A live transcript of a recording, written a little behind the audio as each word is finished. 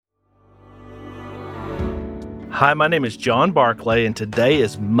Hi, my name is John Barclay, and today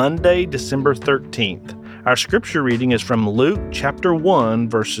is Monday, December 13th. Our scripture reading is from Luke chapter 1,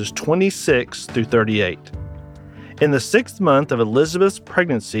 verses 26 through 38. In the 6th month of Elizabeth's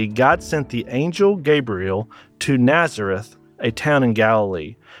pregnancy, God sent the angel Gabriel to Nazareth, a town in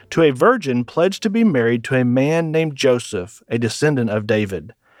Galilee, to a virgin pledged to be married to a man named Joseph, a descendant of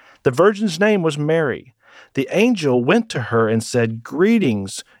David. The virgin's name was Mary. The angel went to her and said,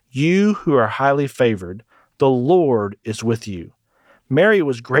 "Greetings, you who are highly favored. The Lord is with you." Mary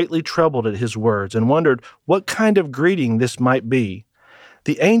was greatly troubled at his words and wondered what kind of greeting this might be.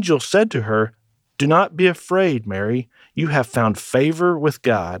 The angel said to her, "Do not be afraid, Mary. You have found favor with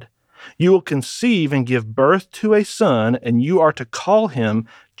God. You will conceive and give birth to a son, and you are to call him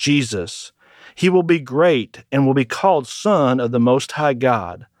Jesus. He will be great and will be called Son of the Most High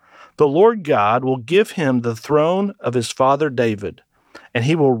God. The Lord God will give him the throne of his father David, and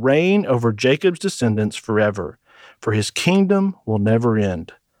he will reign over Jacob's descendants forever, for his kingdom will never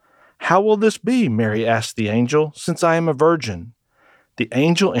end." "How will this be?" Mary asked the angel, "since I am a virgin?" The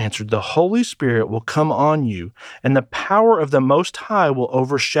angel answered, "The Holy Spirit will come on you, and the power of the Most High will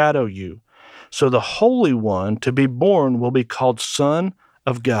overshadow you. So the Holy One to be born will be called Son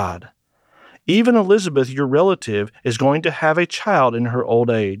of God. Even Elizabeth, your relative, is going to have a child in her old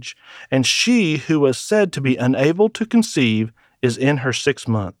age, and she who was said to be unable to conceive is in her 6th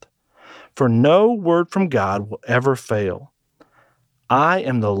month. For no word from God will ever fail." "I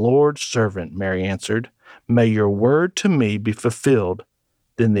am the Lord's servant," Mary answered. "May your word to me be fulfilled."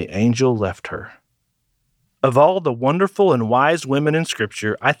 Then the angel left her. Of all the wonderful and wise women in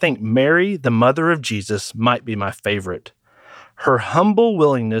Scripture, I think Mary, the mother of Jesus, might be my favorite. Her humble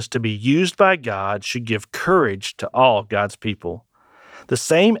willingness to be used by God should give courage to all God's people. The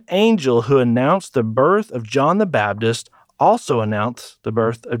same angel who announced the birth of John the Baptist also announced the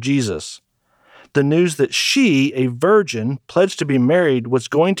birth of Jesus. The news that she, a virgin pledged to be married, was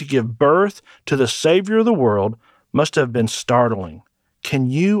going to give birth to the Savior of the world must have been startling. Can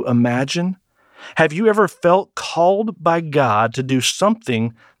you imagine? Have you ever felt called by God to do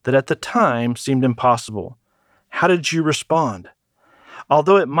something that at the time seemed impossible? How did you respond?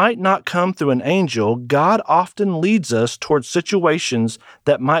 Although it might not come through an angel, God often leads us towards situations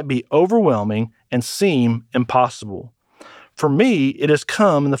that might be overwhelming and seem impossible. For me, it has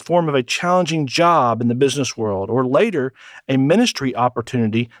come in the form of a challenging job in the business world, or later, a ministry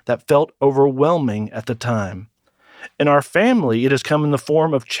opportunity that felt overwhelming at the time. In our family, it has come in the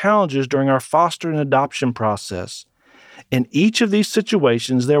form of challenges during our foster and adoption process. In each of these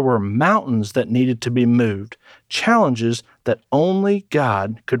situations, there were mountains that needed to be moved, challenges that only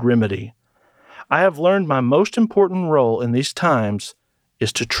God could remedy. I have learned my most important role in these times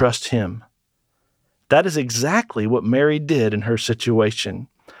is to trust Him. That is exactly what Mary did in her situation.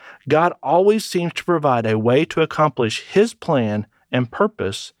 God always seems to provide a way to accomplish His plan and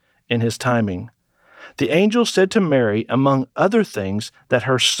purpose in His timing. The angel said to Mary, among other things, that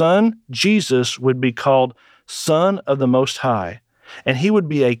her son, Jesus, would be called Son of the Most High, and he would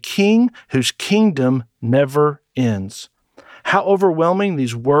be a king whose kingdom never ends. How overwhelming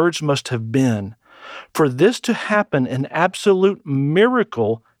these words must have been. For this to happen, an absolute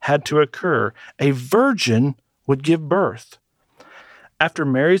miracle had to occur. A virgin would give birth. After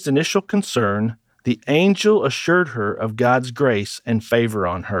Mary's initial concern, the angel assured her of God's grace and favor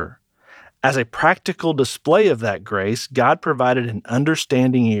on her. As a practical display of that grace, God provided an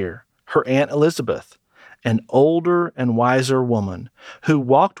understanding ear, her Aunt Elizabeth, an older and wiser woman who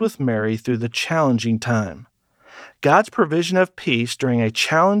walked with Mary through the challenging time. God's provision of peace during a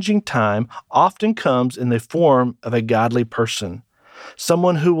challenging time often comes in the form of a godly person,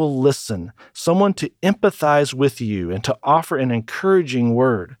 someone who will listen, someone to empathize with you and to offer an encouraging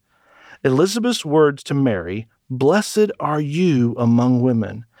word. Elizabeth's words to Mary, "Blessed are you among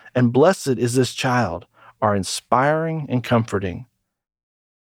women, and blessed is this child," are inspiring and comforting.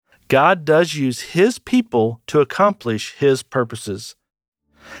 God does use His people to accomplish His purposes.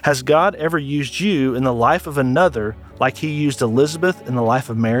 Has God ever used you in the life of another like He used Elizabeth in the life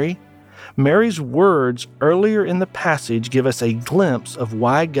of Mary? Mary's words earlier in the passage give us a glimpse of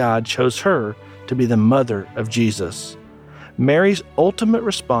why God chose her to be the mother of Jesus. Mary's ultimate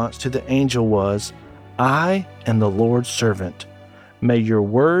response to the angel was, "I am the Lord's servant. May your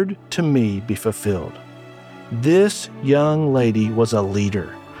word to me be fulfilled." This young lady was a leader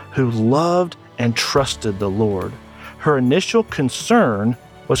who loved and trusted the Lord. Her initial concern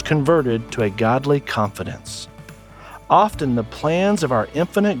was converted to a godly confidence. Often the plans of our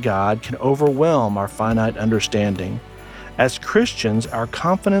infinite God can overwhelm our finite understanding. As Christians, our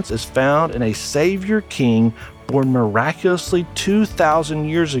confidence is found in a Savior King born miraculously 2,000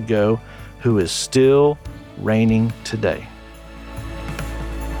 years ago who is still reigning today.